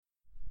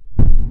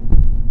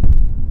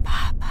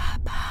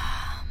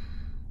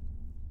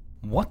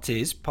What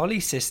is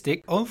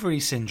polycystic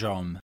ovary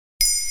syndrome?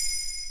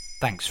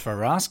 Thanks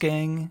for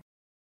asking.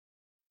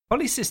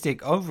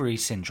 Polycystic ovary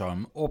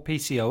syndrome, or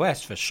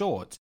PCOS for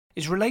short,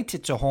 is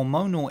related to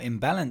hormonal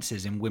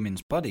imbalances in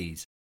women's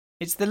bodies.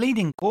 It's the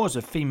leading cause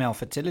of female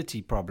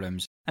fertility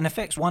problems and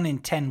affects 1 in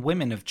 10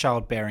 women of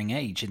childbearing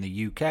age in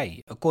the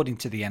UK, according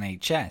to the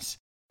NHS.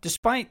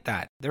 Despite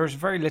that, there is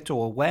very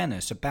little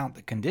awareness about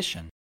the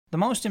condition. The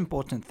most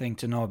important thing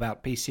to know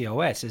about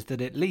PCOS is that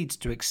it leads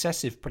to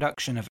excessive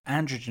production of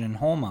androgen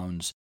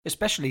hormones,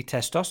 especially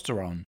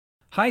testosterone.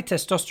 High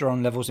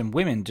testosterone levels in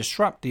women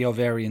disrupt the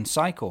ovarian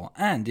cycle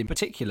and, in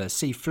particular,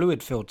 see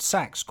fluid-filled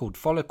sacs called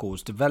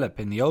follicles develop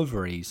in the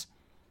ovaries.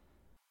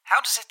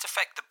 How does it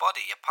affect the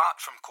body apart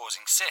from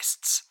causing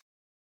cysts?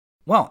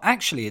 Well,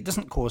 actually, it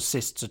doesn't cause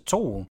cysts at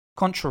all,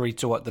 contrary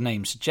to what the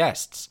name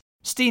suggests.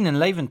 Steen and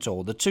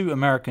Leventhal, the 2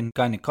 American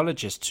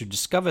gynecologists who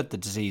discovered the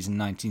disease in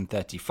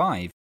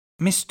 1935,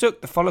 mistook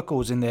the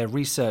follicles in their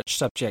research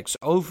subjects'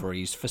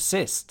 ovaries for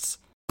cysts.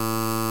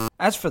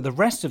 As for the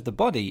rest of the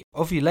body,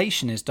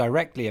 ovulation is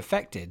directly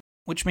affected,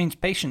 which means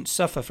patients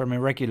suffer from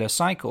irregular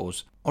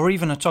cycles, or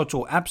even a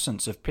total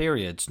absence of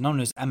periods,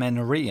 known as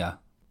amenorrhea.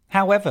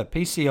 However,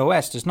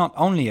 PCOS does not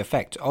only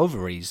affect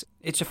ovaries,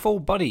 it's a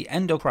full-body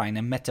endocrine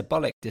and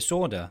metabolic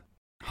disorder.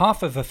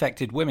 Half of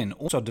affected women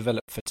also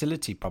develop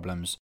fertility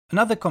problems.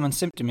 Another common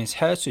symptom is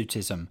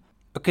hirsutism,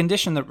 a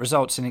condition that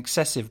results in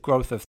excessive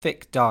growth of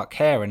thick, dark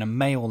hair in a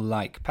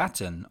male-like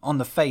pattern on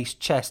the face,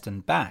 chest,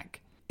 and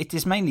back. It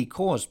is mainly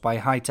caused by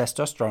high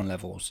testosterone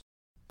levels.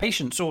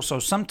 Patients also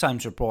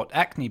sometimes report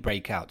acne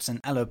breakouts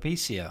and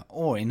alopecia,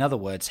 or in other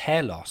words,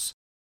 hair loss.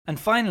 And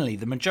finally,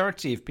 the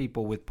majority of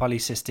people with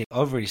polycystic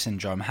ovary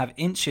syndrome have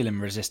insulin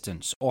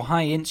resistance or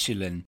high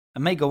insulin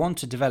and may go on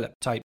to develop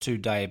type 2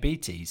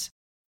 diabetes.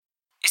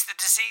 Is the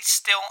disease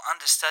still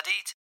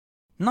understudied?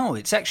 No,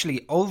 it's actually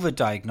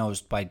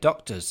overdiagnosed by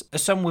doctors,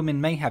 as some women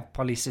may have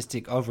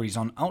polycystic ovaries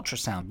on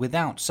ultrasound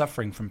without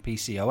suffering from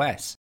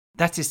PCOS.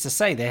 That is to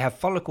say, they have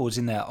follicles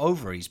in their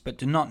ovaries but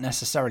do not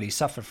necessarily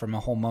suffer from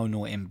a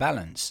hormonal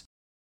imbalance.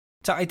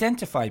 To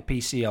identify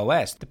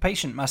PCOS, the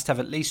patient must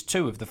have at least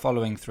 2 of the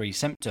following 3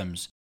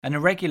 symptoms: an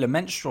irregular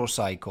menstrual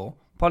cycle,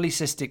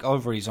 polycystic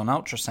ovaries on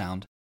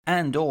ultrasound,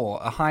 and/or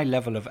a high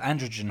level of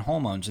androgen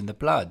hormones in the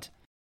blood.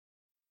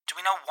 Do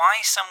we know why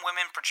some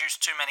women produce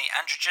too many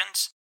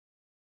androgens?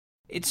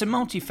 It's a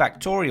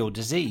multifactorial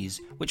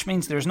disease, which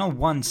means there is no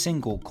one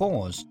single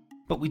cause.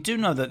 But we do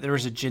know that there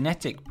is a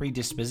genetic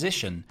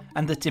predisposition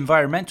and that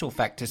environmental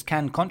factors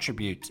can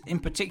contribute, in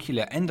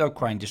particular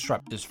endocrine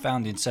disruptors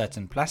found in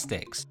certain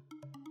plastics.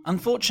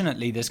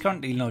 Unfortunately, there's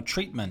currently no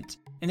treatment.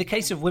 In the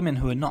case of women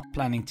who are not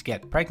planning to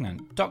get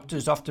pregnant,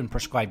 doctors often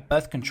prescribe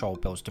birth control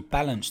pills to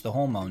balance the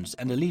hormones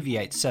and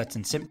alleviate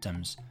certain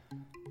symptoms.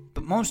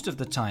 But most of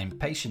the time,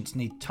 patients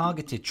need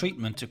targeted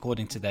treatment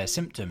according to their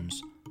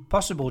symptoms.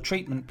 Possible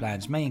treatment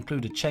plans may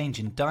include a change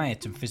in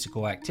diet and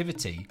physical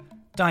activity,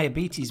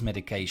 diabetes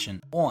medication,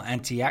 or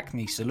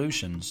anti-acne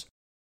solutions.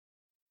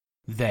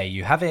 There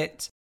you have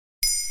it.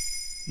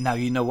 Now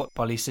you know what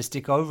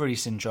polycystic ovary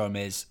syndrome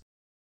is.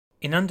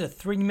 In under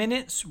 3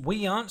 minutes,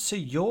 we answer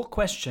your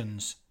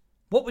questions.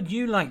 What would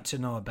you like to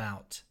know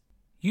about?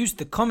 Use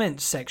the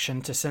comments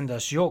section to send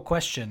us your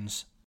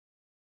questions.